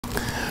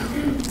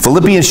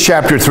Philippians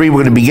chapter 3, we're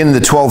going to begin in the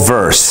 12th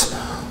verse.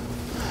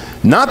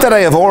 Not that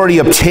I have already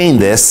obtained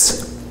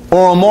this,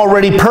 or am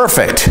already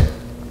perfect,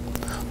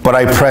 but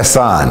I press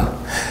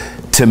on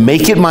to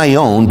make it my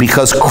own,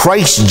 because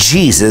Christ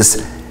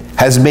Jesus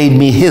has made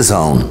me his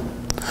own.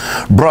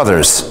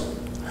 Brothers,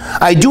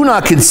 I do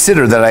not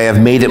consider that I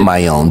have made it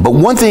my own, but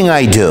one thing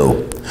I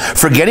do,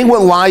 forgetting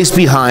what lies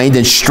behind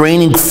and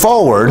straining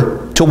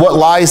forward to what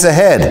lies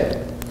ahead.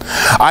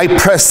 I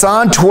press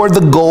on toward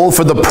the goal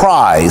for the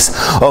prize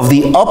of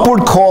the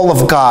upward call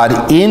of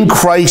God in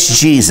Christ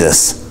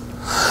Jesus.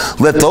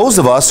 Let those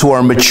of us who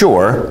are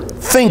mature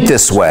think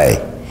this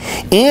way.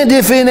 And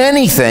if in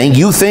anything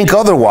you think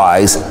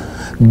otherwise,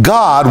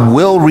 God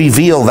will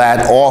reveal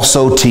that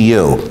also to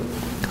you.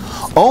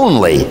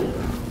 Only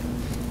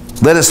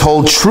let us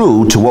hold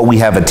true to what we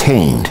have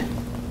attained.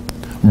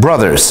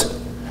 Brothers,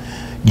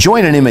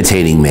 join in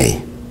imitating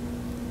me,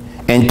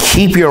 and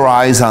keep your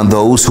eyes on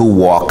those who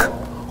walk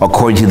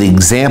according to the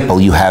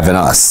example you have in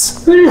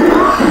us.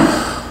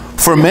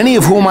 For many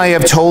of whom I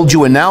have told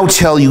you and now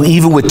tell you,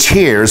 even with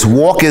tears,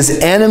 walk as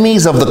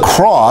enemies of the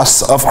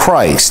cross of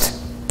Christ.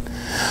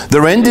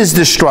 Their end is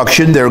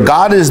destruction, their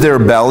God is their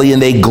belly,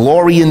 and they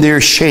glory in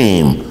their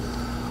shame,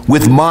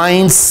 with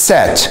minds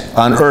set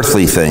on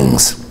earthly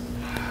things.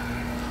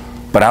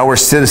 But our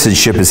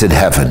citizenship is in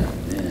heaven,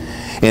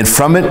 and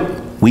from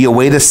it we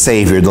await a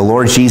Savior, the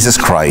Lord Jesus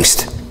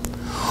Christ,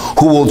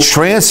 who will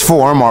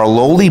transform our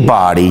lowly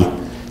body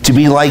to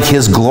be like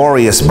his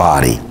glorious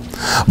body,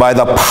 by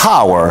the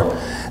power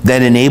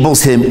that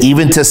enables him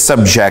even to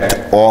subject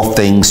all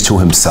things to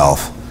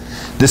himself.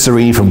 This is a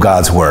reading from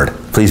God's Word.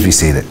 Please be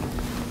seated.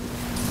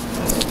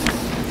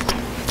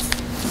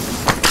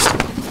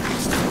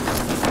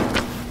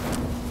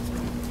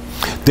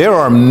 There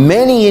are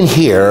many in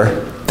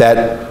here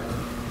that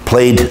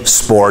played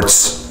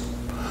sports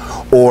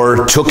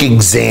or took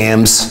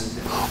exams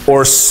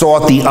or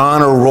sought the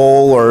honor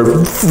roll, or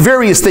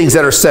various things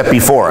that are set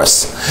before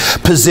us,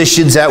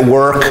 positions at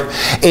work,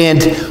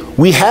 and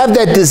we have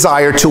that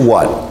desire to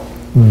what?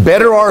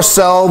 Better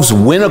ourselves,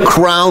 win a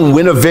crown,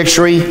 win a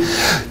victory.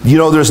 You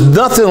know, there's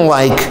nothing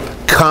like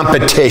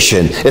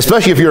competition,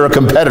 especially if you're a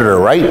competitor,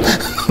 right?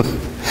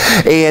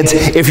 And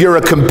if you're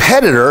a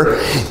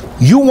competitor,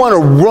 you want to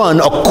run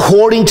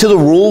according to the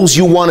rules.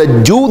 You want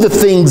to do the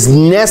things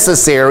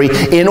necessary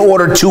in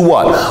order to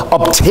what?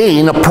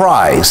 Obtain a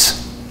prize.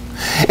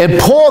 And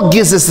Paul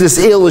gives us this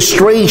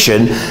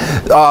illustration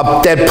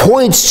that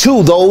points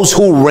to those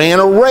who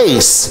ran a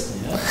race.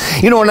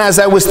 You know, and as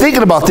I was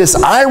thinking about this,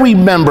 I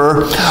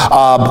remember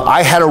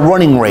I had a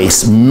running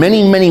race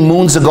many, many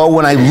moons ago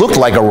when I looked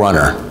like a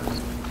runner.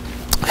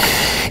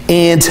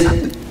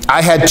 And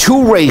I had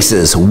two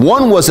races.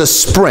 One was a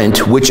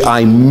sprint, which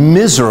I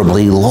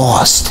miserably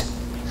lost.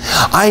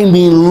 I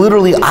mean,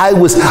 literally,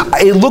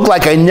 it looked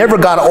like I never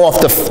got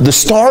off the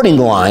starting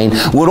line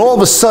when all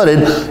of a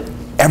sudden,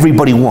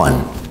 everybody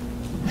won.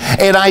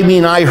 And I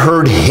mean, I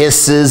heard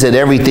hisses and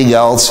everything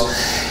else,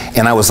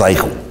 and I was like,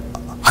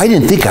 I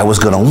didn't think I was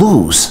going to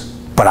lose,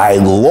 but I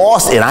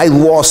lost, and I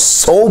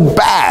lost so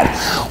bad.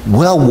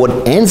 Well,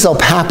 what ends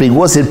up happening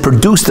was it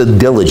produced a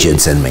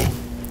diligence in me,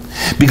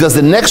 because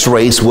the next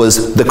race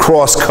was the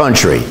cross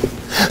country.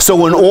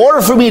 So in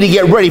order for me to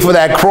get ready for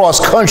that cross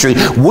country,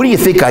 what do you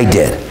think I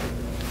did?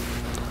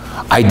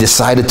 I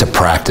decided to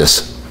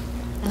practice.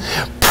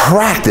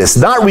 Practice,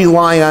 not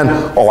rely on,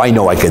 oh, I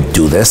know I could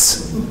do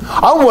this.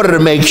 I wanted to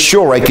make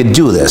sure I could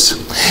do this.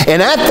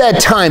 And at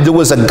that time, there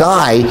was a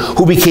guy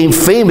who became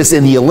famous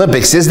in the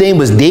Olympics. His name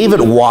was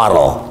David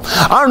Waddle.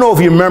 I don't know if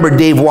you remember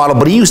Dave Waddle,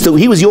 but he was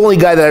the only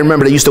guy that I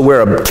remember that used to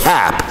wear a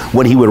cap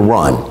when he would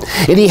run.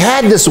 And he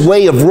had this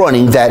way of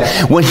running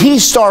that when he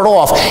started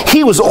off,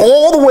 he was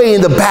all the way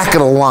in the back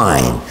of the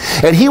line.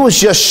 And he was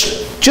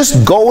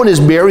just going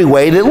his merry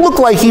way, and it looked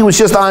like he was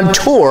just on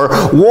tour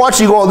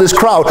watching all this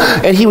crowd,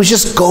 and he was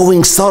just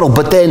going subtle,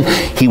 but then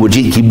he would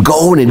keep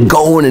going and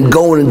going and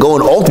going and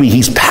going. Ultimately,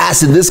 he's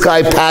passing this guy,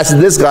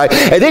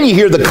 and then you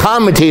hear the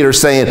commentator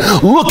saying,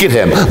 look at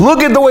him, look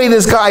at the way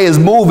this guy is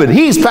moving,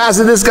 he's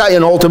passing this guy,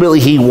 and ultimately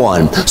he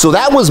won. So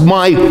that was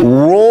my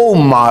role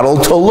model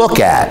to look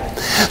at.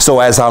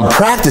 So as I'm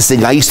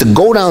practicing, I used to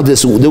go down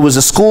there was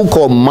a school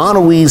called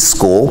Monowese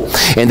School,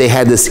 and they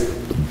had this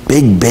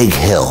big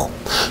hill.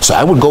 So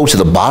I would go to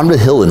the bottom of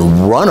the hill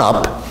and run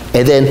up,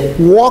 and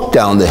then walk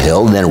down the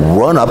hill, and then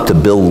run up to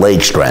build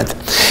leg strength.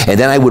 And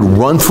then I would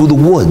run through the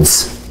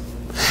woods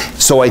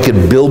so I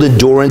could build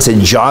endurance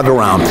and jog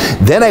around.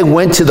 Then I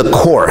went to the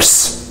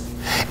course,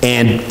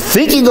 and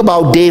thinking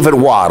about David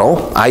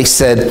Waddle, I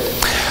said,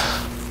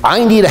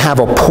 I need to have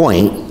a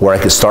point where I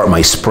could start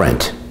my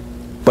sprint.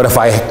 But if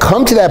I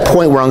come to that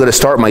point where I'm going to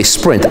start my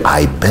sprint,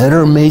 I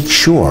better make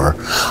sure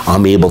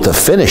I'm able to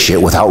finish it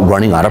without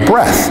running out of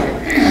breath.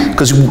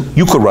 Because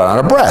you could run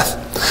out of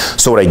breath.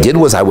 So what I did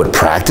was I would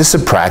practice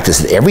and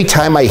practice, and every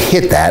time I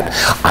hit that,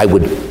 I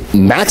would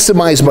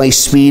maximize my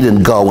speed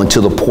and go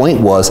until the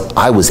point was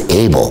I was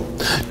able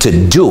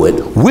to do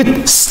it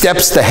with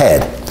steps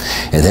ahead.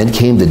 And then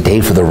came the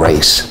day for the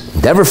race.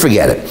 Never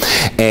forget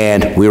it.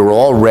 And we were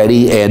all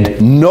ready,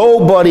 and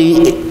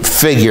nobody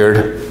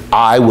figured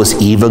I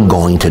was even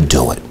going to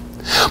do it.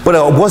 But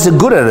I wasn't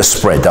good at a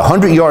sprint. The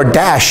 100-yard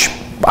dash,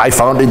 I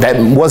found that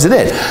wasn't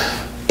it.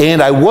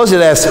 And I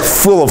wasn't as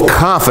full of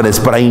confidence,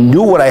 but I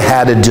knew what I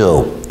had to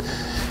do.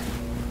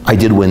 I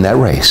did win that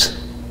race.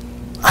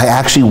 I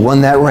actually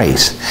won that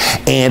race.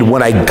 And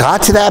when I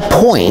got to that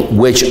point,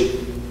 which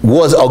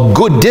was a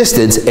good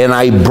distance, and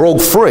I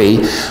broke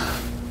free,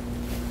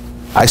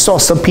 I saw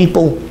some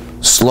people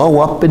slow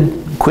up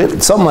and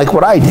quit, something like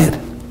what I did.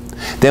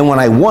 Then when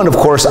I won, of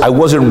course,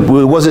 everybody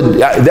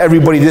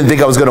didn't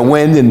think I was going to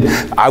win, and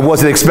I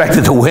wasn't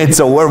expected to win,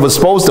 so whoever was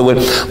supposed to win,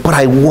 but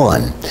I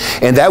won.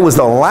 And that was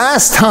the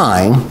last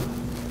time,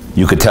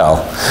 you could tell,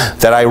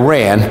 that I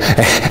ran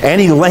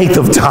any length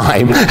of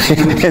time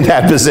in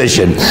that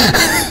position.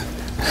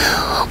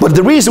 But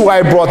the reason why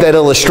I brought that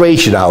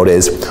illustration out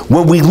is,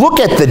 when we look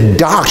at the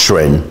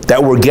doctrine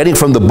that we're getting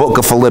from the book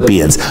of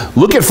Philippians,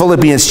 look at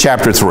Philippians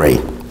chapter 3.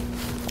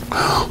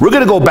 We're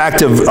going to go back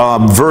to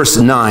verse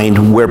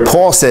 9, where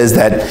Paul says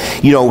that,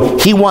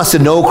 he wants to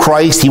know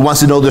Christ. He wants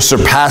to know the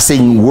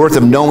surpassing worth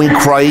of knowing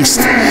Christ.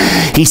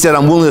 He said,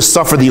 I'm willing to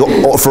suffer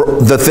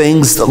for the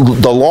things,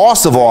 the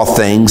loss of all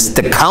things,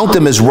 to count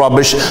them as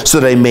rubbish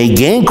so that I may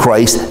gain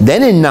Christ.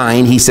 Then in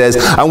 9, he says,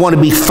 I want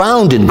to be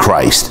found in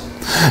Christ,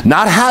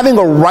 not having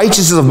a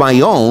righteousness of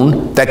my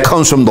own that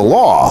comes from the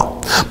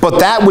law, but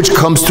that which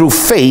comes through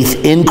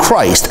faith in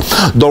Christ,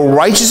 the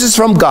righteousness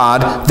from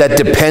God that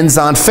depends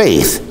on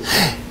faith.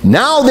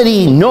 Now that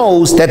he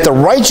knows that the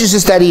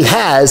righteousness that he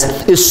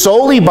has is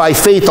solely by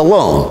faith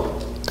alone,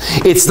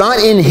 it's not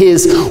in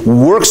his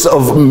works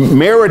of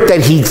merit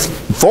that he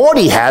thought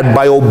he had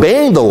by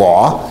obeying the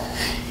law.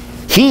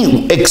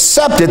 He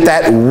accepted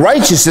that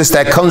righteousness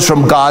that comes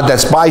from God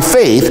that's by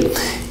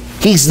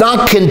faith. He's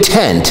not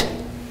content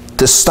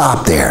to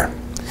stop there.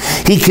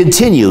 He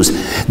continues,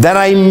 that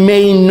I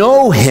may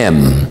know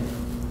him.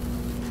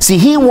 See,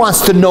 he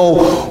wants to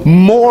know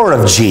more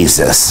of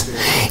Jesus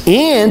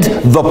and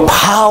the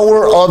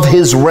power of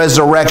his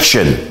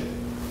resurrection.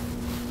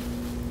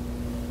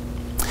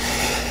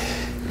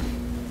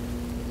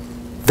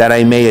 That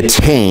I may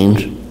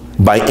attain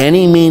by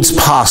any means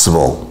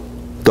possible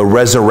the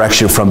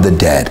resurrection from the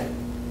dead.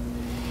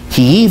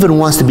 He even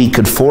wants to be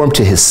conformed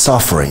to his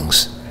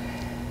sufferings.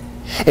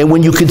 And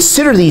when you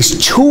consider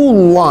these two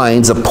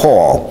lines of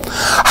Paul,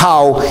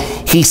 how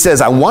he says,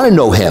 I want to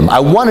know him.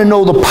 I want to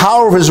know the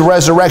power of his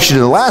resurrection.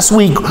 And last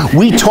week,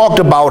 we talked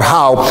about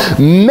how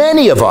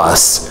many of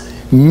us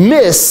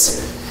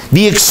miss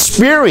the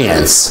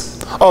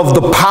experience of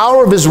the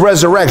power of his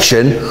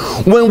resurrection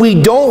when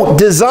we don't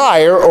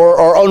desire or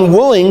are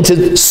unwilling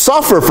to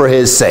suffer for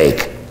his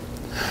sake.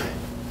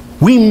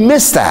 We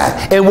miss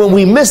that. And when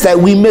we miss that,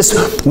 we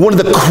miss one of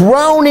the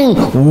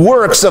crowning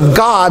works of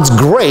God's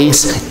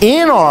grace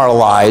in our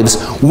lives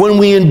when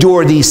we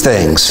endure these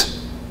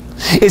things.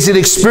 It's an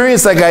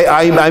experience, like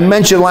I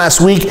mentioned last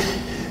week,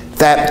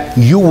 that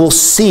you will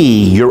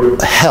see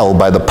you're held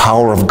by the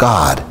power of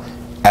God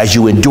as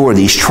you endure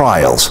these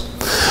trials.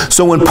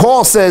 So when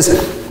Paul says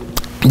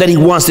that he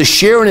wants to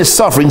share in his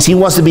sufferings, he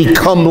wants to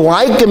become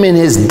like him in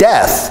his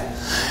death.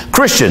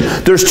 Christian,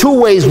 there's two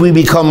ways we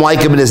become like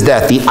him in his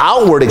death. The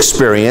outward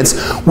experience,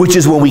 which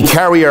is when we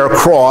carry our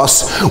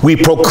cross, we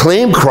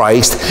proclaim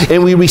Christ,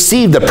 and we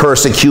receive the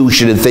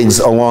persecution and things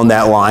along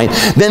that line.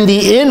 Then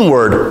the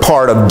inward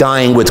part of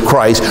dying with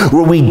Christ,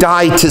 where we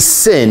die to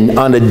sin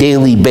on a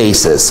daily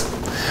basis.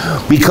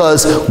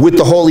 Because with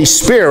the Holy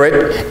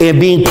Spirit and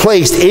being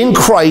placed in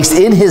Christ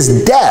in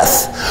his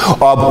death,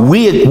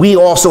 we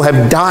also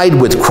have died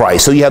with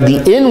Christ. So you have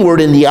the inward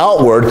and the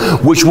outward,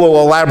 which we'll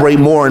elaborate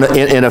more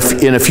in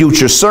a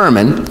future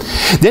sermon.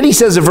 Then he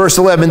says in verse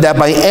 11 that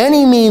by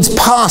any means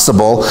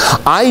possible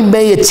I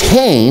may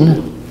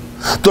attain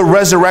the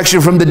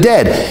resurrection from the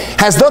dead.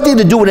 Has nothing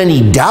to do with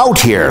any doubt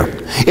here.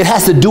 It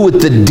has to do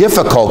with the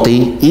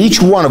difficulty each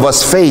one of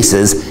us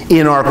faces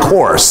in our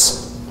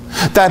course.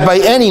 That by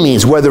any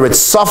means, whether it's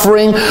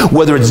suffering,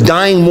 whether it's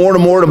dying more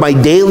and more to my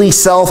daily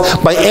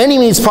self, by any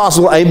means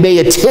possible, I may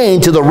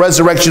attain to the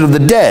resurrection of the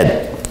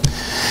dead.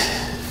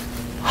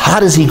 How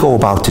does he go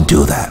about to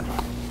do that?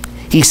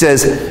 He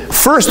says,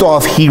 first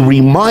off, he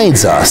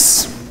reminds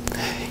us.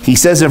 He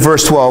says in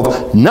verse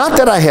 12, not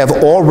that I have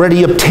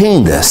already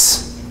obtained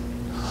this.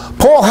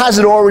 Paul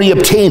hasn't already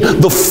obtained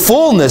the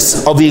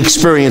fullness of the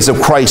experience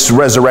of Christ's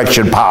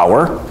resurrection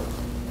power,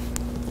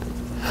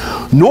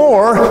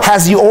 nor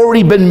has he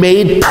already been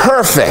made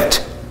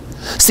perfect.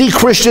 See,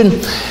 Christian,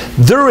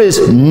 there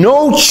is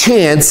no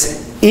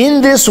chance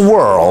in this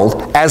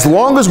world, as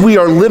long as we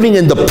are living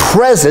in the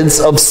presence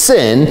of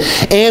sin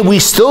and we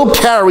still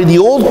carry the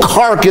old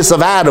carcass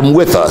of Adam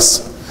with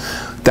us,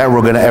 that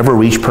we're going to ever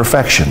reach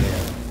perfection.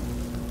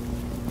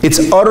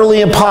 It's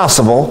utterly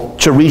impossible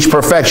to reach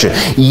perfection.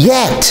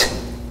 Yet,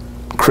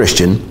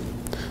 Christian,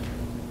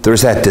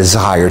 there's that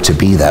desire to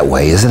be that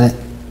way, isn't it?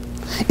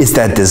 It's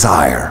that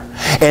desire.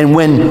 And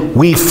when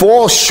we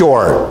fall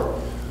short,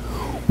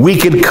 We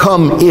could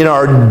come in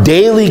our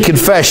daily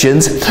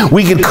confessions.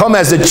 We could come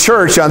as a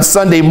church on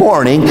Sunday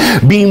morning,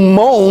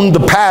 bemoan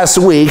the past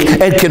week,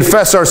 and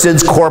confess our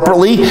sins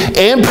corporately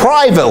and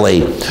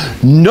privately,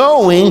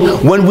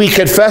 knowing when we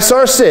confess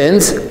our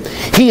sins,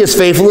 He is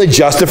faithful and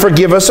just to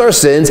forgive us our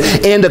sins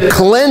and to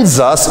cleanse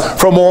us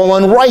from all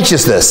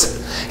unrighteousness.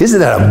 Isn't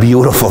that a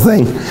beautiful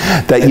thing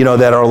that,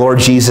 that our Lord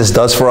Jesus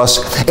does for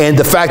us? And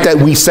the fact that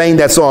we sang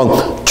that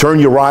song, Turn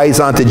Your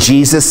Eyes Onto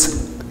Jesus,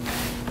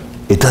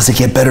 it doesn't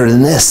get better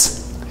than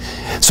this.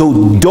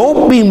 So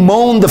don't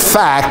bemoan the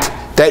fact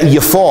that you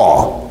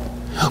fall,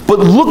 but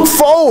look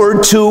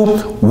forward to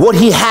what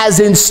He has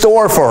in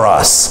store for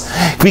us.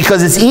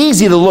 Because it's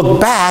easy to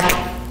look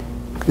back,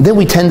 and then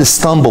we tend to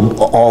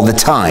stumble all the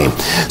time.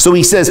 So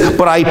he says,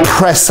 but I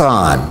press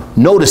on.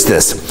 Notice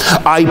this.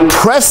 I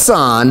press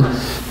on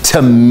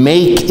to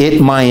make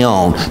it my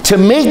own, to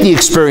make the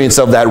experience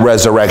of that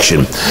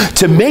resurrection,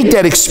 to make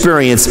that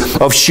experience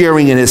of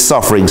sharing in His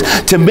sufferings,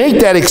 to make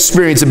that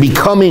experience of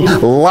becoming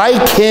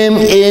like Him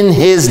in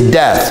His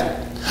death.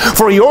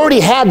 For He already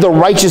had the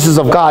righteousness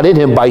of God in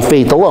Him by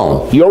faith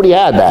alone. He already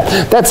had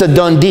that. That's a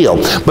done deal.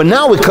 But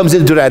now it comes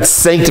into that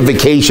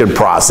sanctification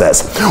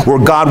process where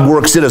God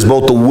works in us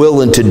both to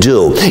will and to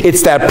do.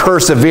 It's that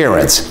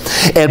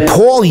perseverance. And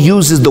Paul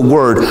uses the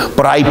word,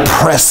 but I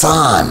press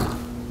on.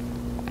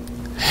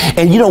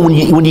 And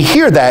when you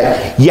hear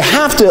that, you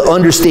have to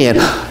understand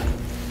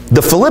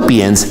the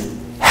Philippians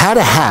had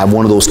to have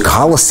one of those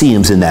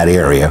coliseums in that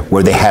area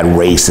where they had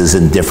races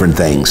and different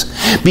things,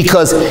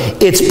 because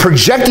it's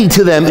projecting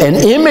to them an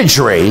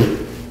imagery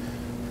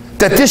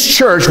that this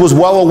church was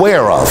well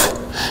aware of.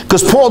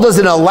 Because Paul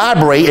doesn't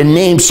elaborate and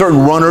name certain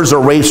runners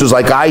or racers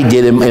like I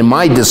did in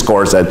my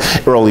discourse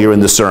earlier in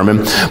the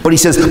sermon, but he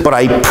says, but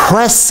I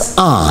press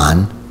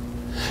on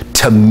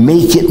to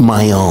make it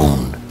my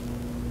own.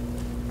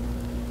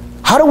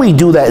 How do we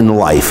do that in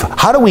life?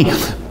 How do we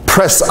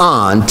press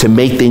on to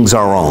make things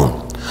our own?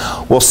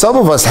 Well, some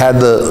of us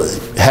have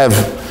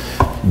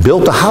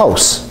built a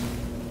house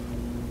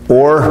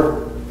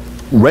or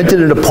rented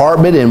an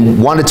apartment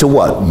and wanted to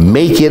what?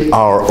 Make it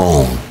our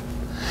own.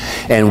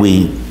 And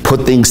we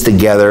put things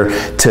together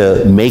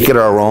to make it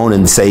our own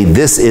and say,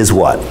 this is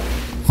what?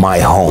 My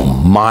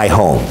home, my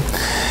home.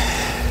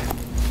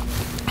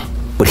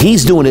 But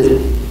he's doing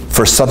it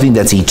for something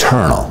that's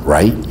eternal,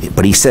 right?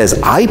 But he says,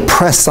 I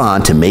press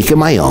on to make it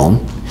my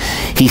own.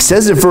 He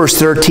says in verse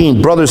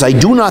 13, brothers, I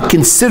do not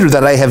consider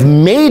that I have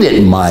made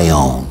it my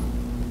own.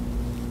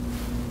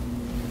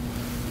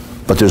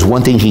 But there's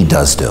one thing he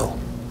does do.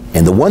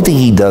 And the one thing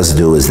he does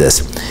do is this.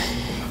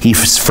 He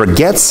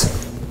forgets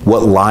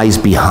what lies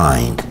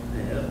behind.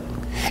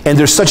 And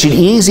there's such an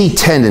easy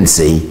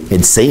tendency,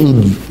 and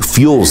Satan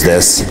fuels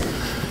this.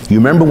 You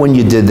remember when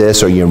you did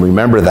this, or you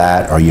remember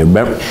that, or you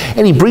remember,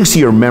 and he brings to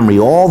your memory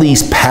all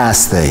these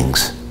past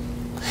things.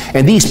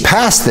 And these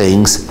past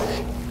things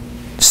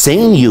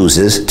Satan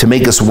uses to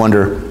make us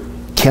wonder,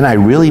 can I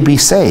really be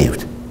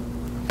saved?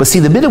 But see,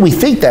 the minute we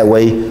think that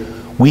way,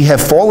 we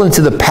have fallen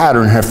into the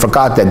pattern and have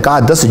forgot that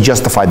God doesn't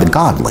justify the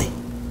godly.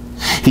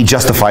 He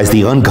justifies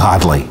the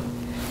ungodly,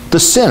 the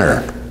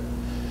sinner.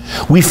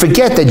 We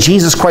forget that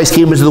Jesus Christ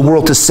came into the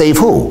world to save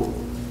who?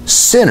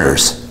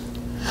 Sinners,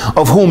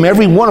 of whom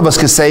every one of us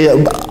can say,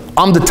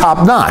 I'm the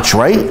top notch,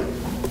 right?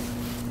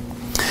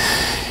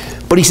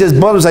 But he says,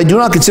 brothers, I do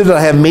not consider that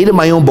I have made it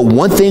my own, but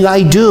one thing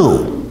I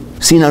do.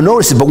 See, now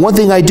notice it, but one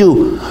thing I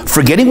do,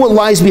 forgetting what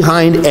lies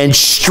behind and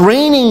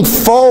straining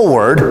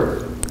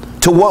forward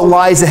to what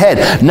lies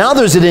ahead. Now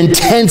there's an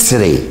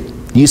intensity.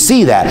 You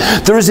see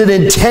that? There's an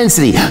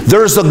intensity.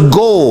 There's a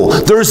goal.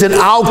 There's an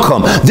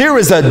outcome. There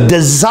is a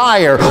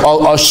desire,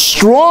 a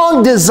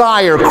strong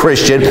desire,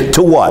 Christian,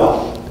 to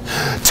what?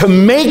 To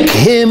make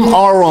him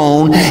our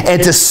own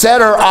and to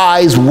set our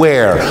eyes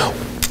where?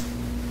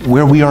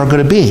 Where we are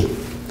going to be.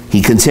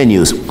 He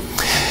continues.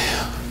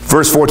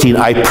 Verse 14,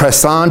 I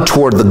press on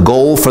toward the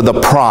goal for the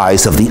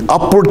prize of the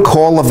upward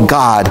call of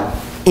God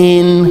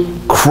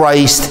in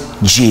Christ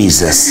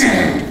Jesus.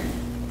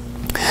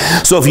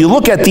 So if you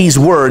look at these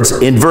words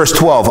in verse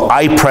 12,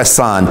 I press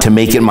on to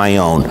make it my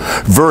own.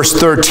 Verse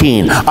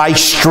 13, I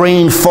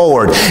strain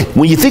forward.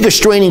 When you think of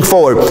straining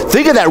forward,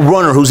 think of that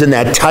runner who's in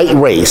that tight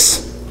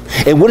race.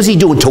 And what is he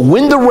doing? To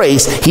win the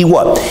race, he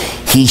what?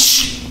 He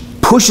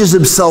pushes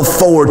himself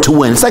forward to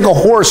win. It's like a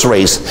horse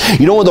race.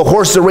 You know when the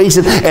horse is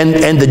racing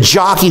and the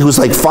jockey who's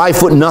like 5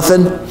 foot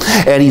nothing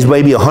and he's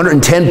maybe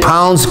 110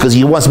 pounds because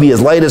he wants to be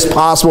as light as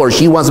possible or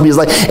she wants to be as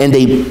light, and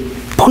they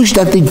push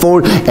that thing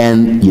forward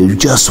and you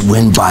just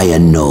win by a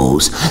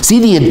nose. See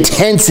the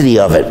intensity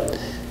of it.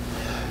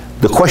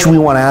 The question we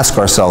want to ask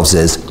ourselves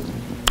is,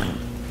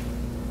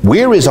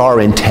 where is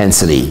our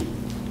intensity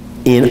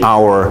in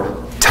our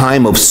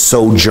time of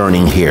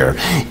sojourning here?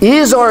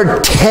 Is our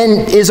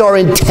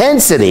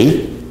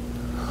intensity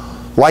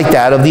like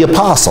that of the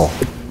apostle?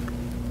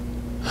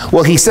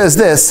 Well, he says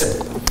this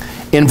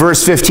in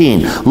verse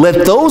 15,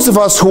 let those of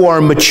us who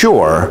are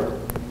mature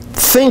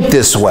think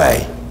this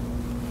way.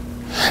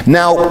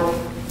 Now,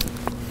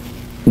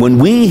 when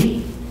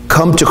we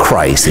come to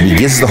Christ and he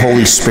gives the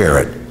Holy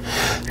Spirit,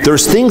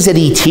 There's things that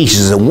he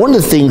teaches, and one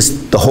of the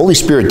things the Holy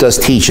Spirit does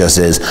teach us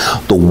is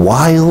the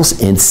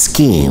wiles and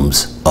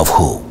schemes of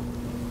who?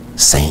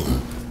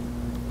 Satan.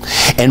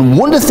 And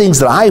one of the things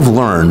that I've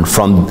learned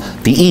from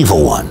the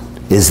evil one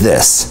is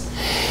this.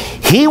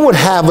 He would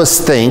have us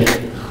think,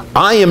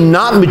 I am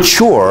not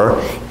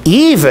mature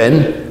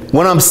even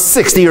when I'm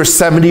 60 or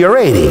 70 or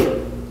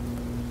 80.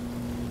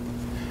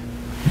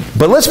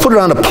 But let's put it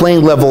on a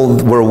plain level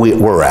where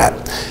we're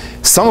at.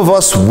 Some of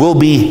us will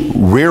be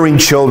rearing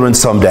children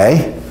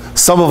someday.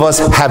 Some of us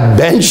have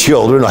been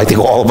children. I think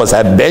all of us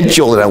have been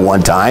children at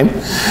one time.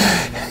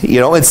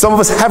 And some of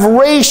us have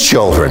raised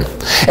children.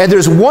 And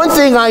there's one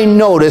thing I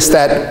noticed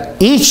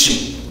that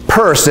each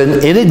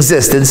person in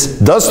existence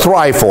does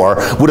thrive for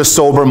with a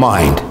sober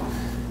mind.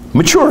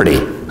 Maturity.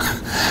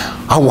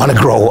 I want to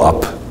grow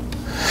up.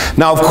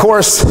 Now, of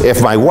course,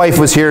 if my wife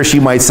was here, she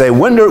might say,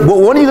 when are you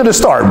going to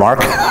start, Mark?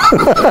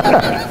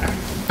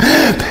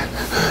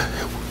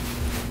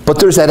 But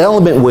there's that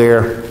element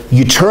where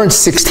you turn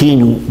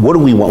 16, what do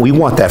we want? We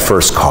want that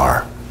first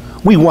car.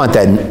 We want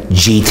that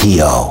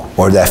GTO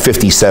or that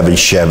 57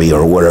 Chevy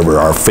or whatever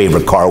our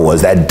favorite car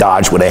was, that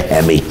Dodge with a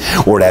Hemi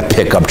or that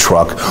pickup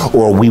truck,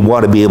 or we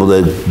want to be able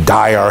to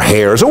dye our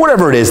hairs or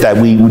whatever it is that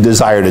we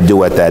desire to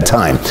do at that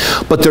time.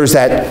 But there's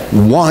that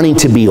wanting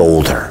to be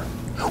older,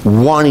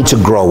 wanting to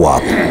grow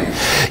up.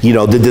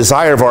 The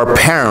desire of our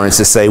parents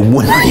to say,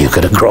 when are you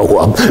going to grow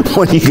up?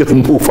 When are you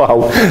going to move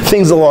out?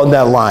 Things along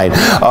that line.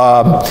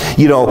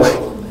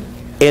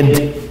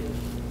 And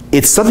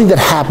it's something that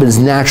happens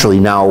naturally.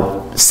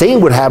 Now,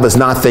 Satan would have us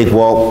not think,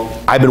 well,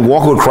 I've been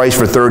walking with Christ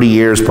for 30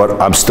 years, but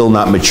I'm still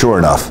not mature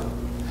enough.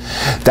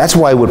 That's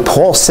why what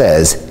Paul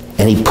says,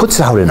 and he puts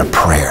it out in a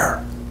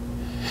prayer,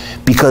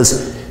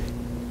 because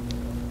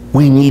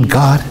we need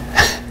God.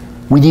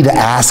 We need to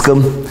ask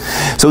him.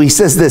 So he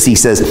says this, he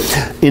says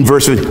in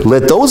verse 3,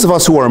 let those of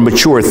us who are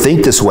mature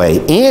think this way,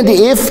 and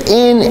if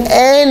in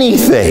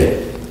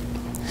anything,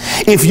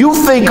 if you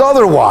think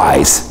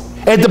otherwise,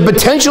 and the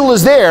potential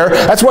is there,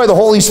 that's why the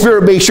Holy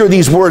Spirit made sure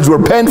these words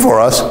were penned for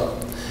us,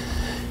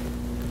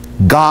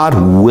 God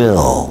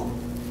will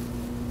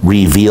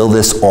reveal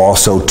this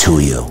also to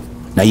you.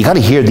 Now you got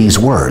to hear these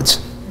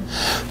words.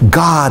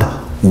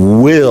 God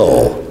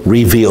will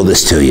reveal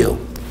this to you.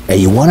 And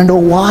you want to know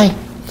why?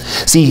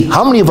 See,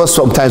 how many of us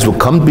sometimes will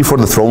come before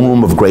the throne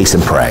room of grace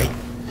and pray?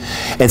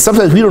 And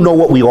sometimes we don't know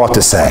what we ought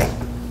to say.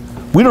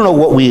 We don't know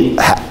what we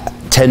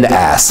tend to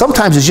ask.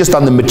 Sometimes it's just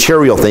on the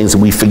material things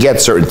and we forget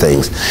certain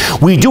things.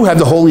 We do have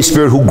the Holy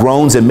Spirit who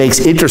groans and makes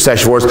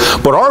intercession for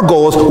us, but our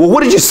goal is, well,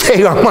 what did you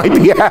say on my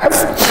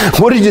behalf?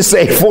 What did you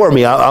say for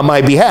me on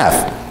my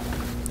behalf?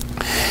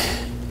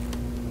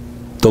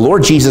 The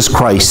Lord Jesus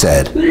Christ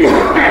said,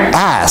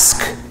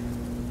 ask,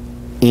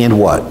 and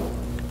what?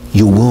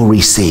 You will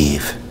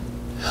receive.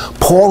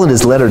 Paul in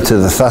his letter to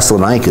the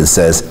Thessalonians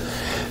says,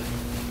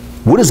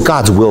 what is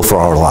God's will for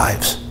our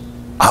lives?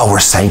 Our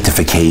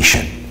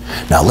sanctification.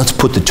 Now let's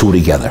put the two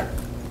together.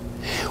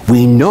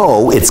 We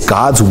know it's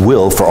God's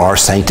will for our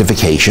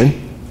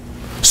sanctification,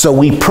 so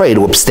we pray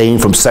to abstain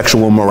from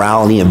sexual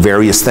immorality and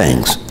various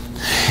things.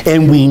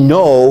 And we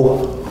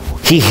know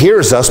he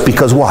hears us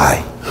because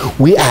why?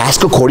 We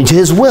ask according to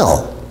his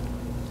will.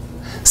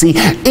 See,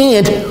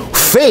 and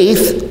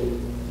faith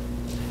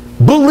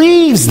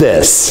believes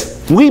this.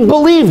 We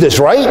believe this,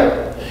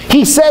 right?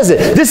 He says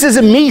it. This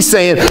isn't me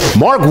saying,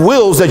 Mark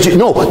wills that you...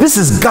 No, this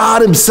is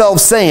God himself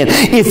saying,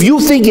 if you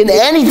think in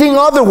anything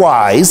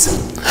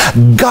otherwise,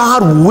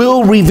 God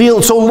will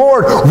reveal. So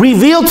Lord,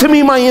 reveal to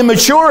me my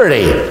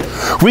immaturity.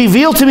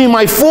 Reveal to me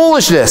my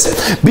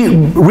foolishness.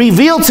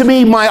 Reveal to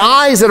me my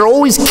eyes that are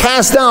always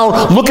cast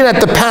down, looking at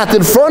the path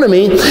in front of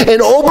me,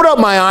 and open up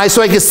my eyes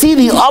so I can see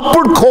the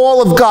upward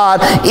call of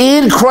God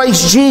in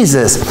Christ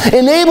Jesus.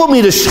 Enable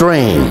me to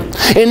strain.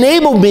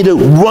 Enable me to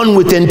run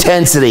with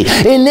intensity.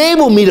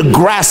 Enable me to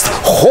grasp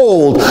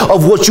hold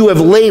of what you have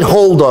laid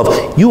hold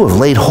of. You have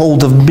laid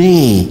hold of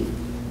me.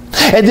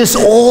 And this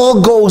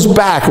all goes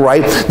back,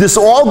 right? This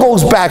all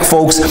goes back,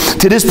 folks,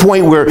 to this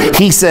point where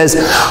he says,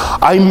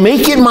 I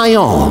make it my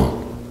own.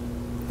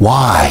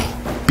 Why?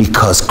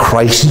 Because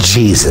Christ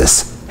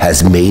Jesus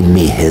has made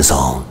me his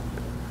own.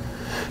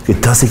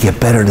 It doesn't get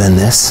better than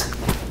this.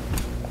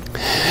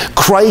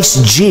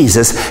 Christ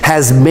Jesus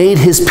has made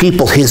his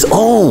people his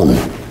own.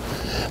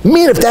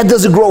 Man, if that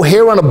doesn't grow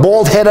hair on a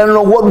bald head, I don't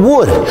know what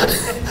would.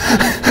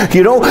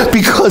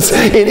 Because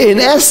in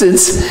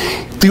essence,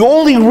 the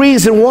only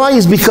reason why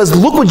is because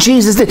look what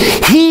Jesus did.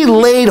 He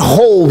laid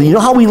hold. You know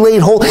how he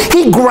laid hold?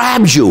 He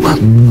grabbed you.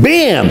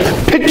 Bam!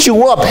 Picked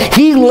you up.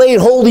 He laid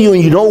hold of you,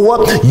 and you know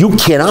what? You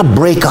cannot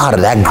break out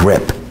of that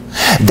grip.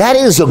 That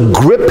is a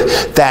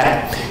grip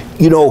that,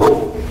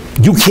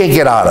 you can't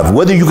get out of.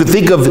 Whether you could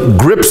think of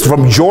grips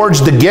from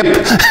George the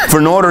Gip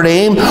for Notre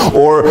Dame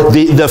or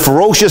the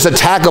ferocious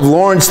attack of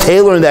Lawrence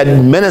Taylor and that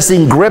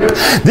menacing grip,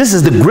 this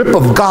is the grip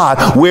of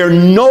God where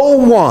no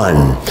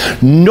one,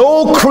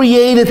 no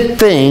created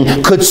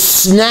thing could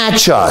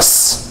snatch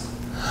us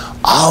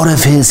out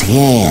of his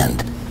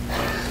hand.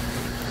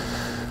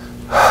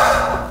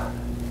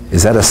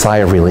 Is that a sigh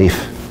of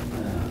relief?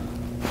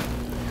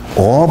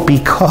 all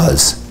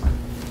because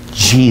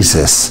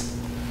Jesus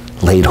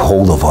laid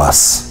hold of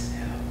us.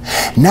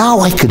 Now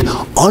I could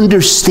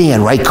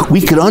understand, right?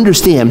 We could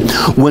understand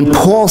when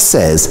Paul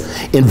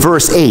says in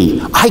verse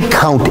 8, I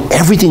count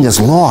everything as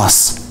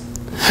loss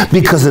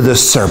because of the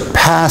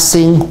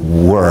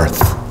surpassing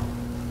worth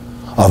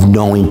of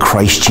knowing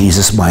Christ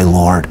Jesus my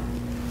Lord.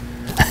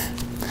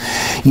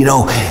 You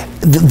know,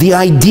 the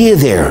idea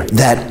there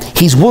that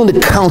he's willing to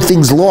count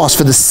things lost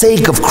for the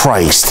sake of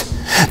Christ,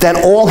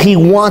 that all he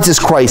wants is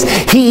Christ.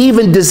 He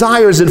even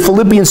desires in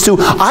Philippians 2,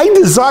 I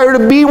desire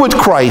to be with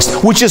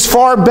Christ, which is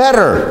far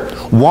better.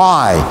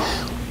 Why?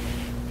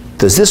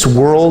 Does this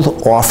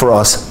world offer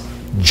us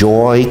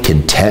joy,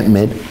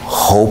 contentment,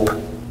 hope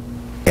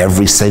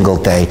every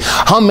single day?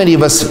 How many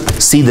of us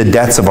see the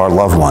deaths of our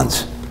loved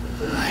ones?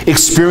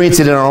 Experience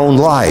it in our own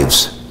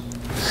lives.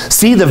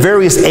 See the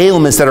various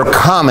ailments that are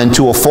common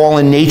to a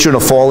fallen nature and a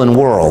fallen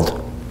world.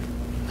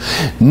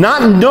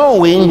 Not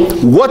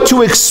knowing what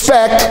to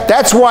expect,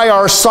 that's why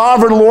our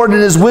sovereign Lord in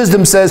his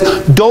wisdom says,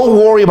 don't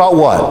worry about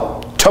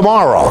what?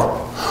 Tomorrow.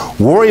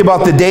 Worry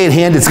about the day at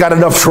hand. It's got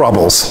enough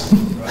troubles.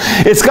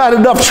 It's got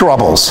enough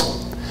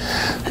troubles.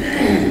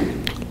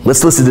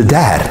 Let's listen to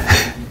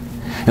Dad.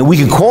 And we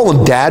can call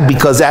him Dad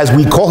because as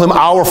we call him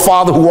our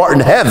Father who art in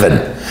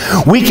heaven,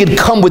 we can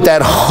come with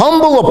that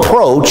humble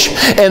approach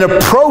and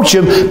approach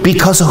him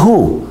because of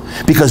who?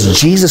 Because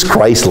Jesus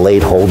Christ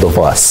laid hold of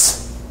us.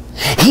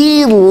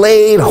 He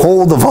laid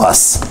hold of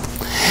us.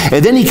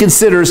 And then he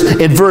considers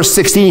in verse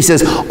 16, he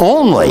says,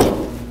 only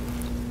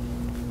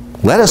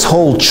let us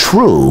hold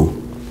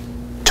true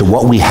to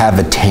what we have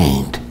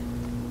attained.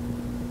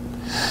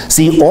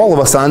 See, all of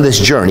us on this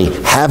journey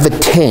have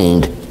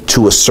attained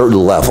to a certain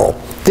level.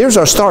 There's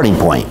our starting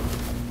point.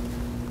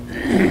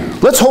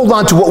 Let's hold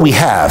on to what we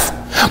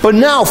have. But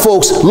now,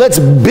 folks, let's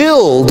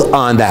build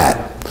on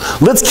that.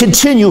 Let's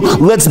continue.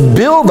 Let's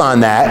build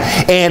on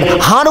that.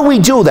 And how do we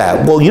do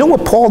that? Well, you know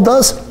what Paul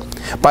does?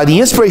 By the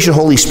inspiration of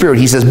the Holy Spirit,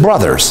 he says,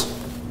 brothers,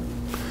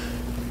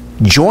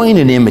 join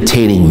in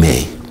imitating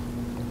me.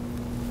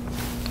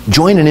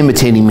 Join in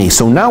imitating me.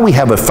 So now we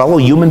have a fellow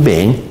human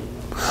being,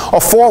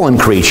 a fallen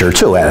creature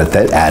too at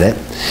it.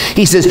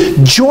 He says,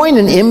 join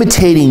in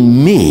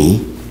imitating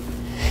me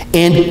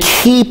and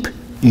keep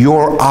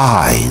your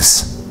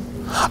eyes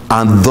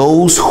on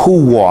those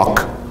who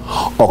walk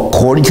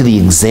according to the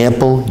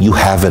example you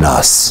have in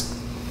us.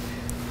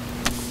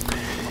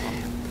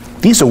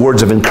 These are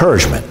words of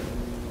encouragement.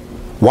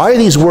 Why are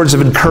these words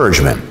of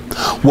encouragement?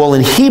 Well,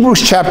 in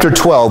Hebrews chapter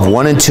 12,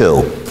 1 and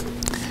 2,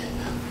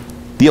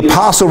 the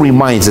apostle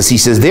reminds us, he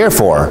says,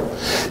 therefore,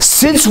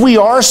 since we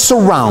are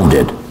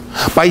surrounded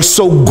by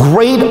so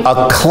great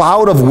a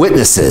cloud of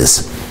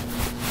witnesses,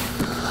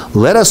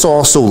 let us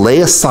also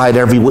lay aside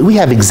every weight. We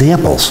have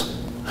examples.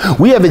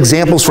 We have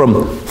examples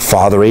from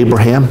Father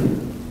Abraham,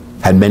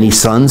 had many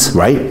sons,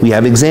 right? We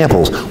have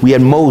examples. We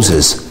had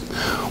Moses.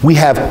 We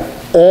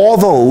have all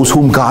those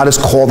whom God has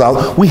called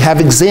out. We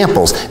have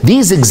examples.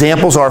 These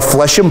examples are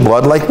flesh and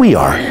blood like we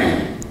are.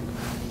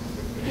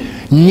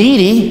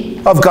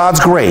 Needy of God's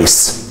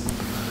grace.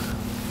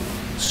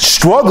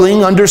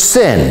 Struggling under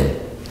sin.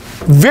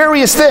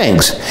 Various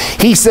things.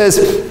 He says,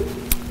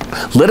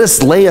 let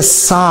us lay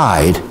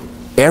aside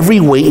every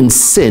weight and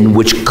sin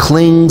which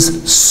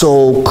clings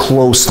so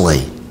closely.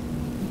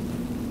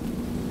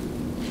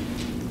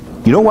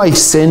 You know why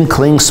sin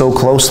clings so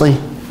closely?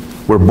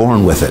 We're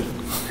born with it.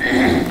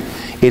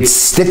 It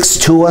sticks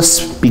to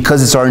us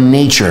because it's our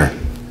nature.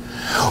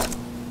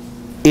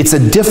 It's a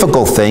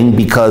difficult thing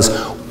because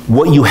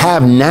what you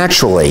have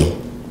naturally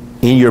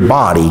in your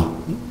body,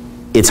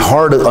 it's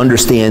hard to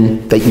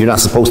understand that you're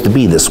not supposed to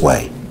be this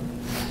way.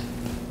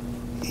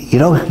 You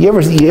know, you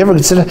ever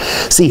consider?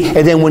 See,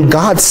 and then when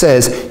God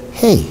says,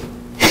 hey,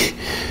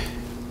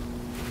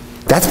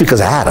 that's because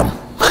of Adam.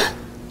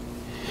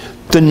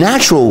 The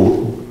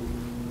natural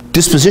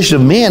disposition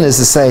of man is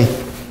to say,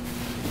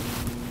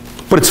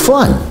 but it's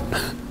fun.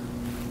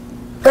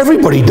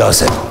 Everybody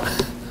does it.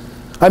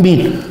 I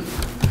mean,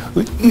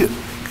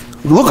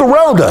 look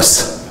around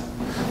us.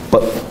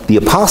 But the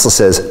apostle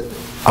says,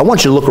 I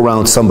want you to look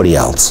around somebody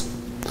else.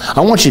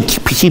 I want you to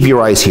keep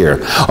your eyes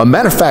here. A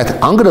matter of fact,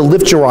 I'm going to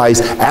lift your eyes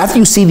after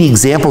you see the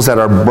examples that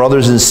our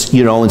brothers and,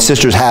 and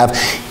sisters have.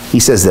 He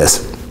says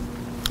this.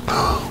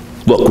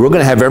 Look, we're going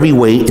to have every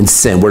weight and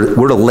sin.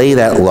 We're to lay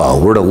that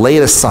low. We're to lay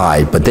it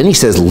aside. But then he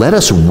says, let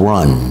us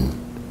run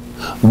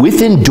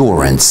with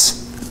endurance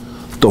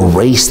the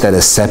race that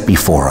is set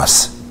before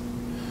us.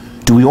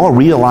 Do we all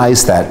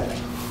realize that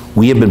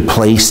we have been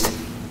placed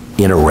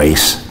in a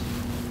race?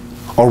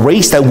 A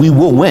race that we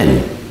will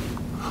win.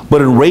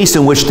 But a race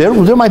in which there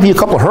might be a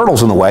couple of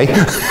hurdles in the way.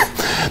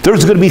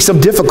 There's going to be some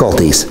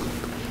difficulties.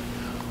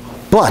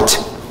 But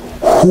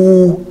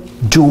who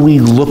do we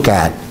look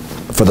at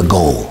for the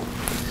goal?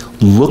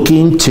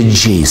 Looking to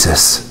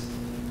Jesus.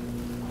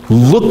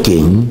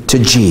 Looking to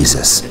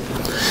Jesus.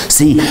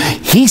 See,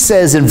 he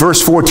says in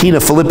verse 14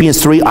 of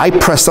Philippians 3, I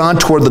press on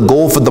toward the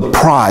goal for the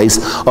prize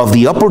of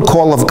the upward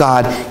call of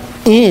God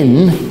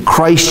in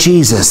Christ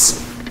Jesus.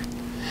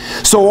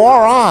 So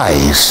our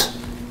eyes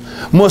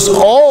must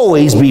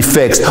always be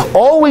fixed.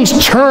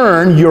 Always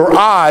turn your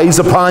eyes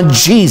upon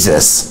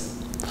Jesus.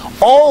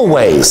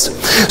 Always.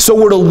 So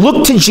we're to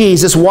look to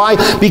Jesus.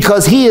 Why?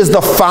 Because he is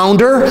the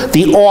founder,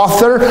 the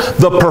author,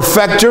 the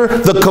perfecter,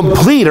 the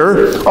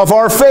completer of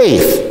our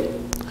faith.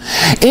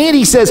 And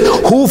he says,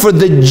 who for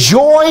the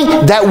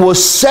joy that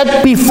was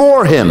set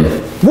before him.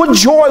 What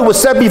joy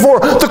was set before?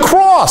 The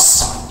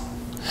cross.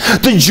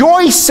 The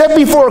joy set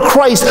before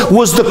Christ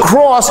was the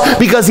cross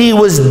because he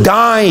was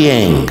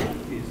dying.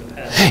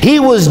 He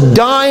was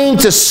dying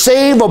to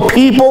save a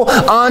people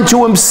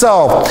unto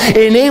himself,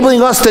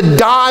 enabling us to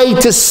die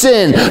to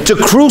sin, to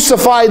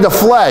crucify the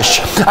flesh.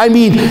 I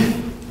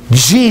mean,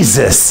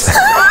 Jesus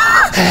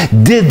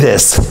did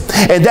this.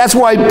 And that's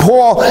why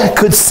Paul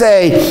could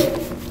say,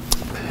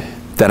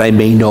 that I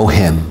may know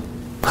him,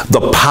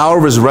 the power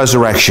of his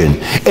resurrection,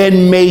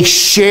 and may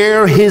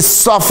share his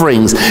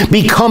sufferings,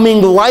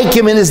 becoming like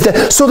him in his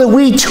death, so that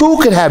we too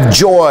could have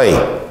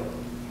joy.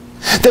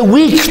 That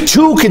we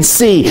too could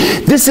see,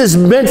 this is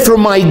meant for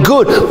my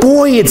good.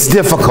 Boy, it's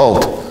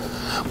difficult.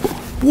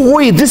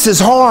 Boy, this is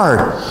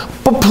hard.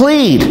 But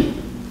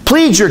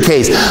plead your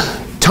case.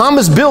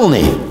 Thomas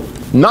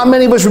Bilney, not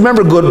many of us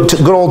remember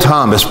good old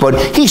Thomas,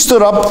 but he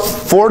stood up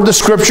for the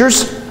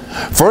scriptures,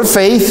 for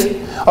faith,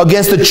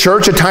 against the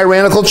church, a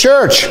tyrannical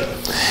church.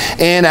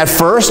 And at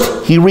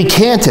first, he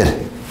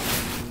recanted.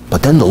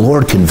 But then the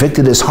Lord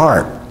convicted his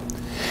heart.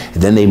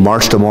 And then they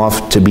marched him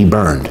off to be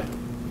burned.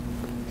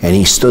 And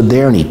he stood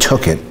there and he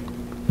took it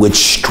with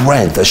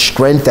strength, a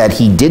strength that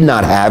he did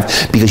not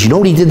have. Because you know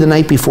what he did the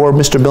night before,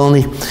 Mr.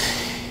 Bilney?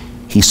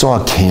 He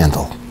saw a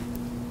candle.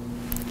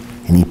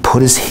 And he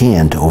put his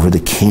hand over the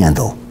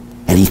candle.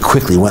 And he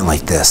quickly went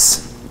like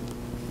this.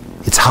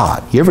 It's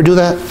hot. You ever do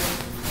that?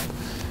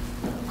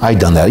 I'd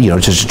done that,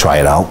 just to try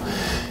it out.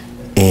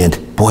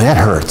 And boy, that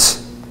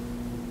hurts.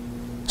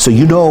 So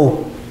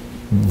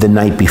the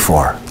night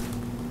before,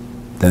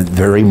 the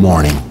very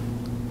morning,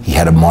 he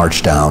had to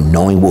march down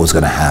knowing what was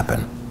going to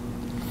happen.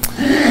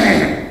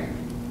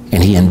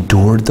 And he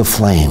endured the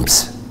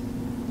flames.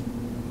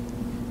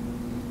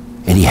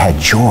 And he had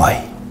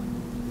joy.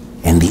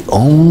 And the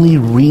only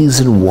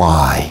reason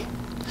why,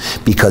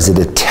 because it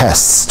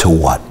attests to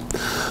what?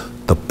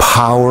 The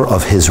power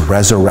of his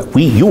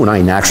resurrection. You and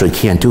I naturally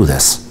can't do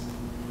this.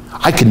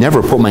 I could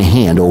never put my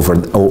hand over,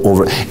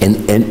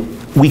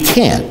 and we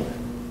can't.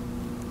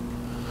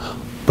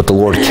 But the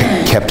Lord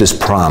kept his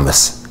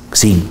promise.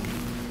 See,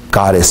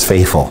 God is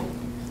faithful.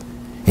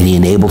 And he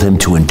enabled him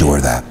to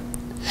endure that.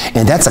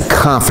 And that's a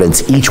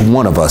confidence each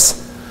one of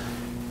us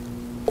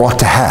ought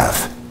to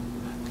have.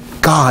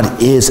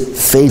 God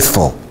is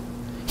faithful.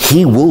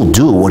 He will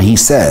do what he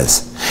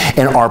says.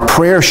 And our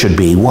prayer should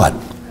be what?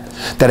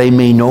 That I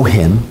may know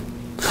him,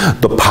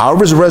 the power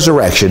of his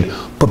resurrection.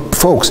 But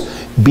folks,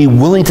 be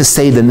willing to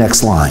say the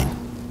next line.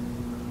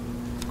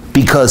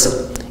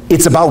 Because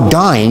it's about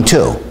dying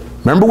too.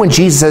 Remember when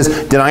Jesus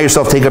says, deny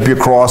yourself, take up your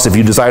cross. If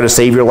you desire to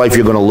save your life,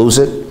 you're going to lose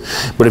it.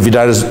 But if you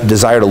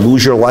desire to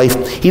lose your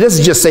life, he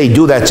doesn't just say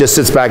do that, just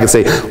sits back and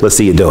say, let's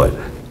see you do it.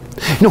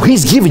 No,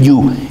 he's given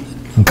you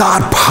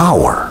God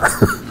power,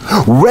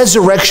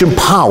 resurrection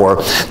power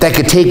that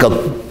could take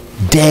a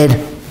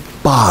dead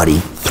body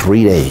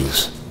 3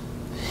 days.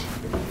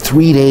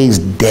 3 days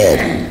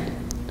dead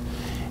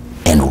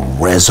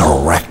and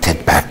resurrect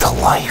it back to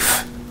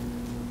life.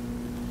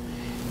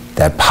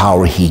 That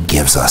power he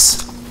gives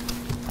us.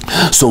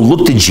 So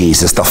look to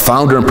Jesus, the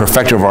founder and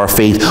perfecter of our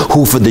faith,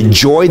 who for the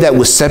joy that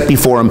was set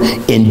before him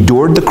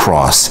endured the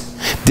cross,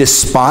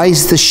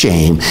 despised the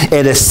shame,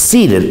 and is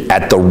seated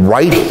at the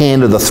right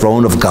hand of the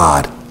throne of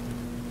God.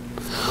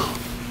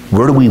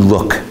 Where do we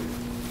look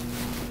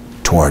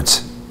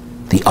towards?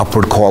 The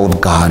upward call of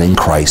God in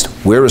Christ.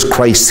 Where is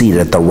Christ seated?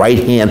 At the right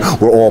hand,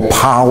 where all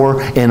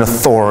power and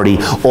authority,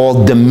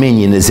 all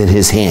dominion is in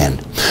his hand.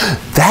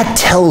 That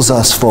tells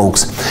us,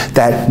 folks,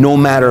 that no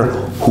matter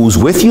who's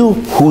with you,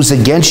 who's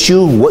against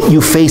you, what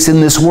you face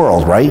in this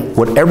world, right?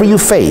 Whatever you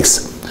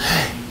face,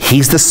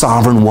 he's the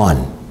sovereign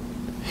one.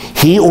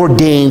 He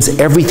ordains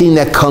everything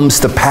that comes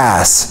to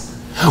pass.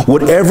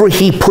 Whatever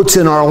he puts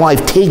in our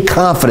life, take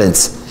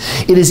confidence.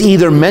 It is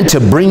either meant to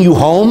bring you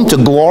home to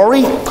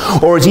glory,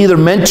 or it's either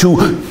meant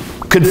to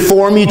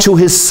conform you to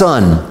his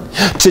Son,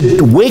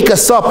 to wake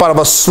us up out of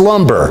a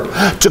slumber,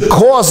 to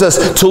cause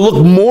us to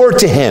look more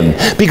to him,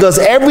 because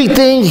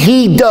everything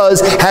he does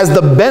has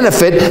the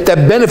benefit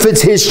that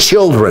benefits his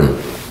children.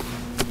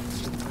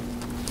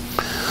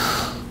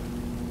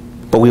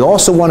 But we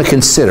also want to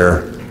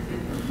consider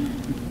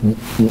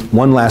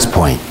one last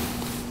point.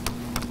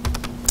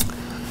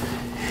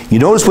 You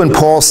notice when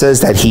Paul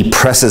says that he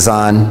presses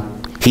on,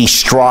 he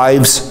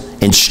strives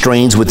and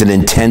strains with an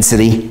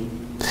intensity,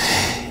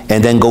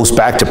 and then goes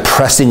back to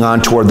pressing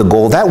on toward the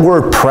goal. That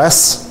word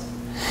press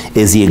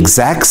is the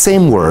exact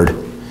same word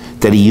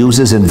that he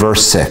uses in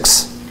verse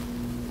 6.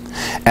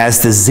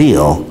 As the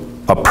zeal,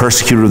 a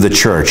persecutor of the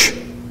church,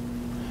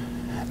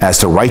 as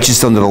the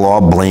righteous under the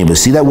law,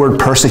 blameless. See that word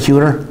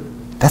persecutor?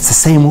 That's the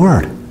same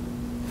word.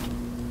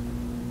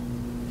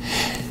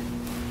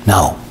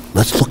 Now,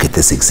 let's look at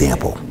this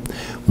example.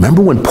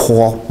 Remember when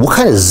Paul, what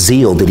kind of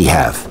zeal did he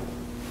have?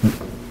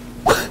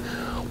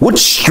 What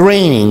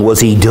straining was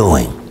he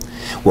doing?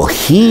 Well,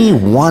 he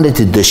wanted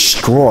to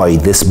destroy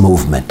this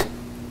movement.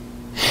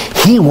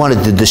 He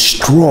wanted to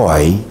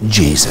destroy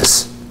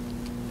Jesus.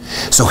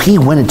 So he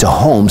went into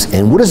homes,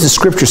 and what does the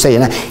scripture say?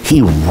 And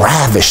he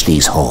ravished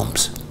these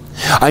homes.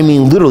 I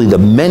mean, literally, the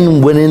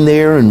men went in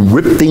there and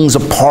ripped things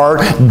apart,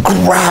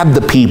 grabbed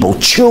the people,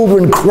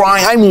 children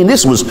crying. I mean,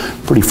 this was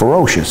pretty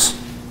ferocious.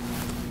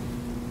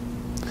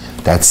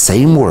 That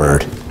same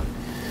word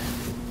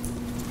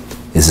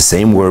is the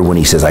same word when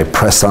he says, I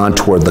press on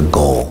toward the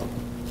goal.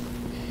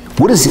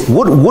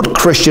 What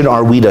Christian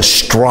are we to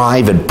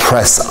strive and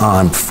press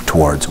on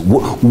towards?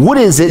 What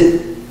is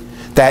it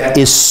that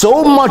is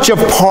so much a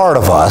part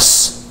of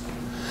us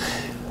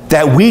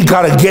that we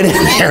got to get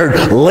in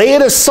there, lay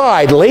it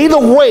aside, lay the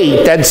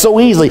weight that so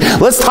easily?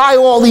 Let's tie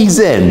all these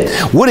in.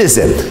 What is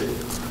it?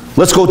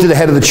 Let's go to the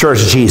head of the church,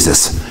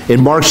 Jesus.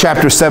 In Mark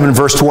chapter 7,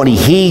 verse 20,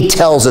 he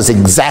tells us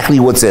exactly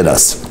what's in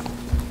us.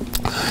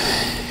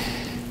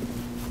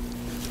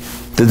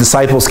 The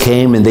disciples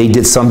came and they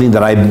did something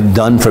that I've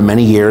done for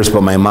many years,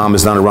 but my mom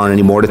is not around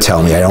anymore to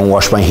tell me. I don't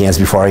wash my hands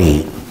before I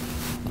eat.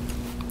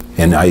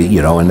 And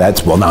and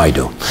that's, well, now I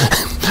do.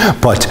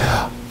 But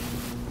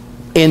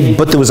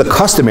there was a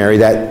customary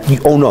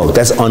that, oh no,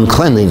 that's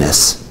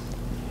uncleanliness.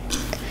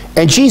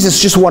 And Jesus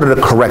just wanted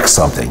to correct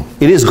something.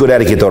 It is good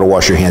etiquette, though, to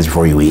wash your hands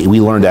before you eat. We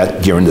learned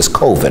that during this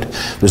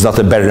COVID. There's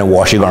nothing better than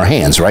washing our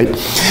hands, right?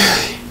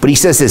 But he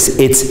says this,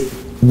 it's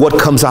what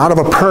comes out of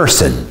a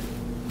person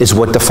is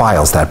what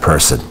defiles that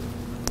person.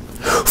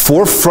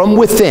 For from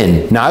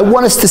within, now I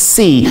want us to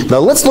see, now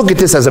let's look at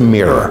this as a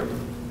mirror.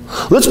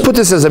 Let's put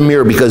this as a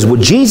mirror, because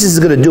what Jesus is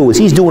going to do is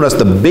he's doing us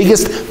the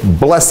biggest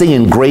blessing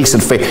and grace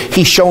and faith.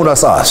 He's shown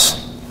us.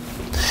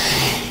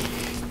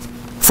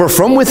 For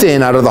from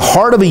within, out of the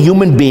heart of a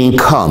human being,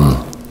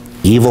 come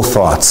evil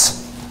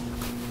thoughts.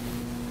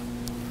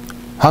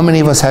 How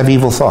many of us have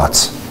evil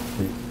thoughts?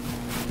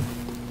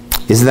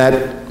 Isn't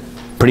that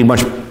pretty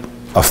much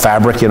a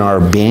fabric in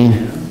our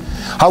being?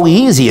 How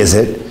easy is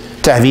it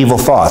to have evil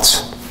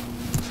thoughts?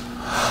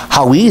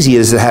 How easy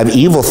is it to have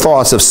evil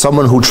thoughts of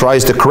someone who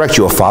tries to correct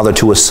you, a father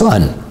to a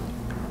son?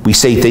 We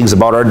say things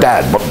about our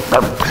dad.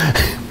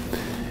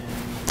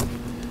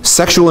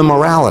 Sexual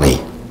immorality.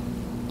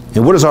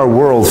 And what does our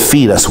world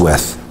feed us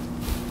with?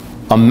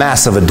 A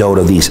massive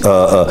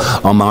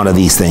amount of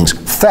these things.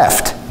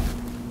 Theft.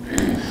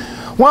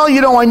 Well,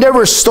 I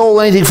never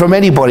stole anything from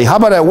anybody. How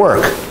about at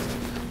work?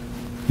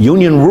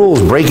 Union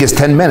rules break is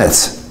 10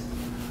 minutes.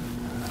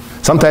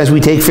 Sometimes we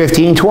take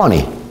 15,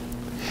 20.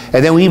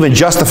 And then we even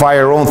justify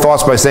our own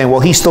thoughts by saying, well,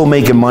 he's still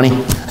making money.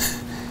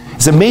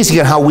 It's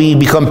amazing how we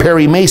become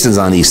Perry Masons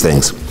on these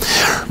things.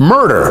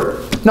 Murder.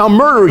 Now,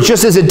 murder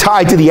just isn't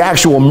tied to the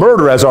actual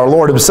murder as our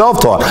Lord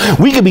himself taught.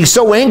 We can be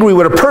so angry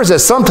with a person that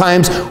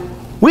sometimes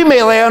we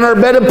may lay on our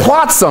bed and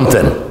plot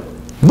something.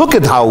 Look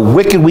at how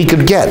wicked we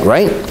could get,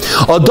 right?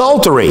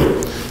 Adultery,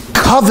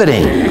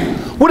 coveting.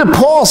 What did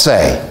Paul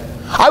say?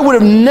 I would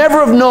have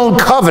never have known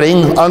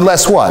coveting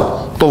unless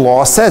what? The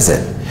law says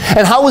it.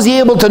 And how was he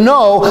able to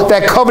know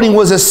that coveting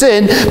was a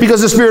sin?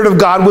 Because the Spirit of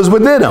God was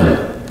within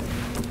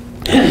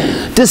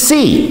him.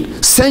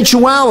 Deceit,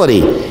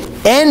 sensuality,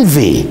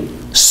 envy,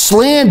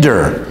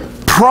 slander,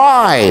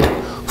 pride,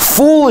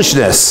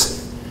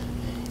 foolishness,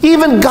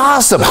 even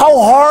gossip. How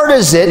hard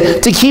is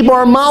it to keep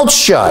our mouths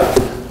shut?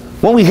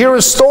 When we hear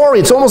a story,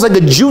 it's almost like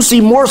a juicy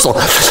morsel.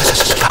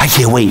 I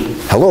can't wait.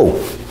 Hello.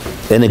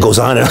 And it goes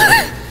on.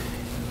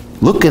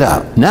 Look it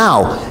up.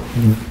 Now,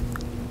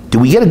 do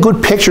we get a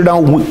good picture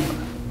now?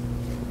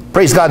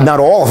 Praise God, not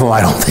all of them,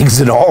 I don't think,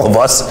 is in all of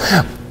us.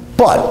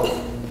 But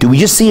do we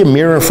just see a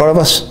mirror in front of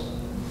us?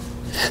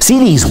 See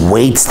these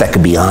weights that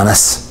could be on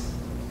us?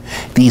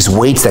 These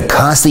weights that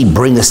constantly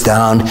bring us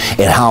down,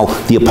 and how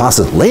the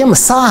apostles lay them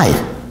aside.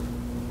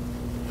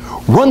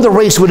 Run the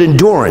race with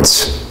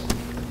endurance.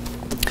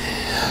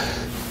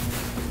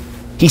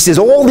 He says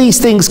all these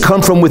things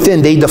come from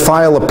within. They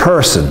defile a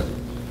person.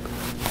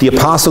 The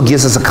apostle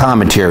gives us a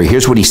commentary.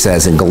 Here's what he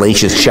says in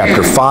Galatians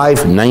chapter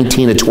 5,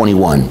 19 to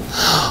 21.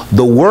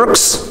 The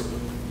works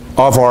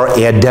of our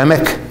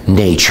Adamic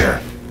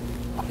nature,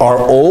 our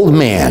old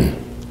man,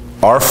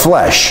 our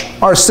flesh,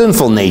 our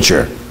sinful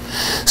nature,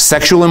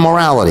 sexual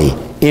immorality,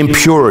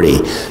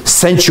 impurity,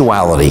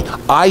 sensuality,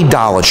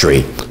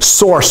 idolatry,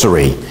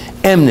 sorcery,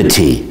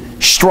 enmity,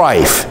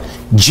 strife,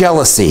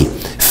 jealousy,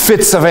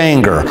 fits of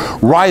anger,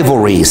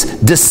 rivalries,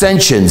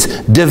 dissensions,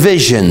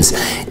 divisions,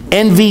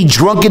 envy,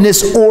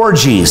 drunkenness,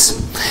 orgies.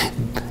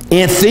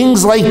 And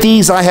things like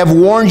these I have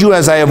warned you,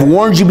 as I have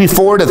warned you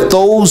before, that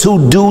those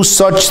who do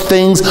such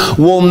things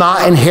will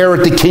not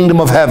inherit the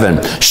kingdom of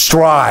heaven.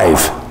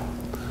 Strive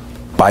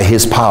by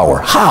his power.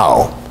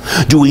 How?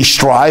 Do we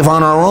strive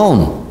on our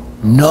own?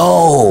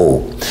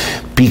 No.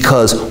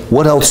 Because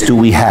what else do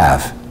we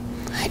have?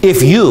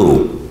 If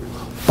you,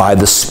 by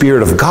the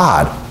Spirit of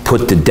God,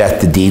 put to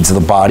death the deeds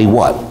of the body,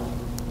 what?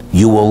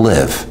 You will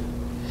live.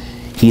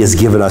 He has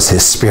given us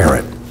his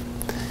Spirit.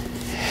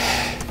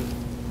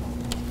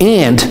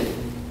 And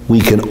we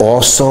can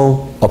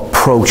also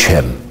approach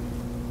him.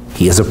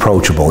 He is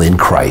approachable in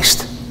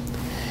Christ.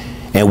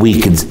 And we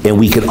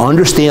can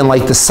understand,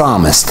 like the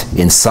psalmist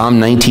in Psalm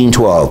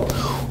 19:12,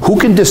 who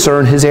can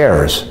discern his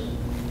errors?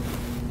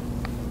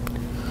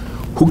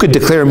 Who could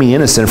declare me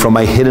innocent from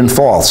my hidden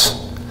faults?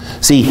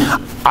 See,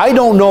 I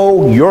don't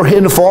know your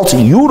hidden faults.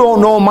 You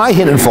don't know my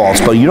hidden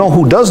faults. But you know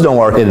who does know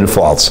our hidden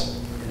faults?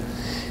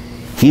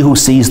 He who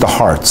sees the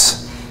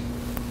hearts.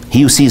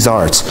 He who sees the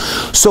hearts.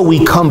 So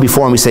we come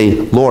before him, we say,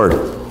 Lord,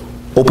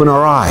 open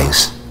our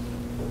eyes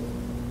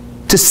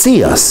to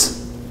see us.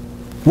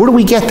 Where do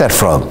we get that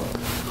from?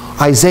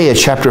 Isaiah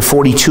chapter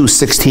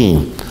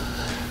 42:16.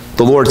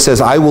 The Lord says,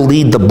 I will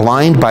lead the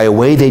blind by a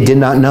way they did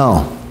not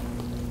know.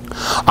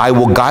 I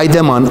will guide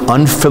them on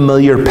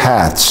unfamiliar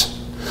paths.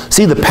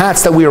 See, the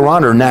paths that we are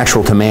on are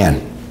natural to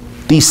man.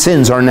 These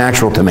sins are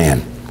natural to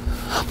man.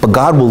 But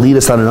God will lead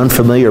us on an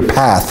unfamiliar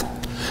path,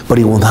 but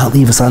he will not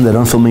leave us on that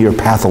unfamiliar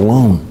path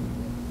alone.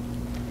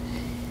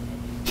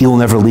 He will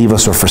never leave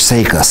us or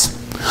forsake us.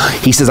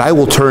 He says, I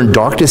will turn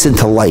darkness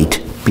into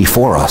light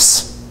before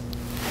us.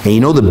 And you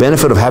know the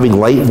benefit of having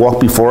light walk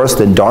before us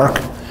than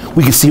dark?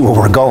 We can see where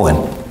we're going.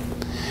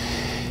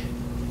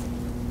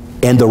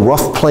 And the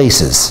rough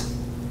places,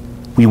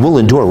 we will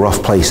endure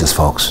rough places,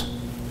 folks.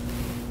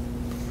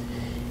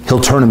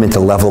 He'll turn them into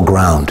level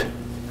ground.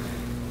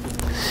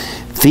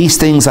 These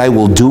things I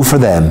will do for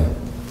them.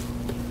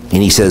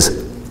 And he says,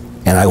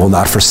 and I will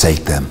not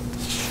forsake them.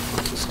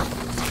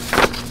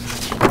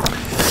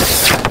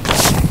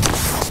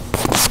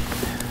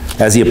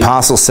 As the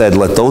apostle said,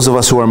 let those of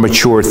us who are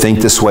mature think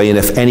this way, and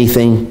if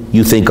anything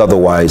you think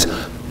otherwise,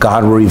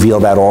 God will reveal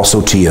that also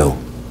to you.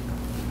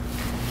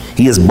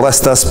 He has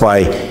blessed us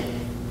by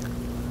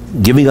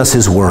giving us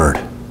his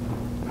word,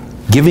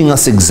 giving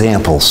us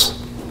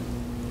examples,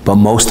 but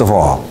most of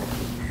all,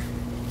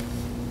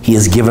 he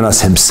has given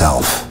us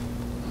himself.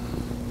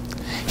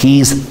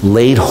 He's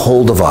laid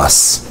hold of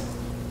us.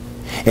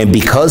 And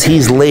because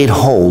he's laid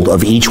hold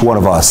of each one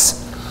of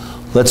us,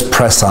 let's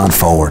press on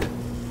forward.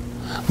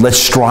 Let's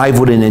strive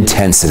with an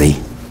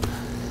intensity.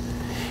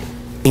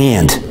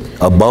 And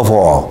above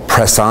all,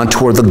 press on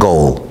toward the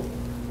goal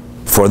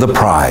for the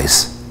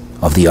prize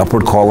of the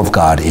upward call of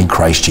God in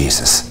Christ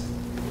Jesus.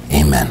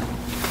 Amen.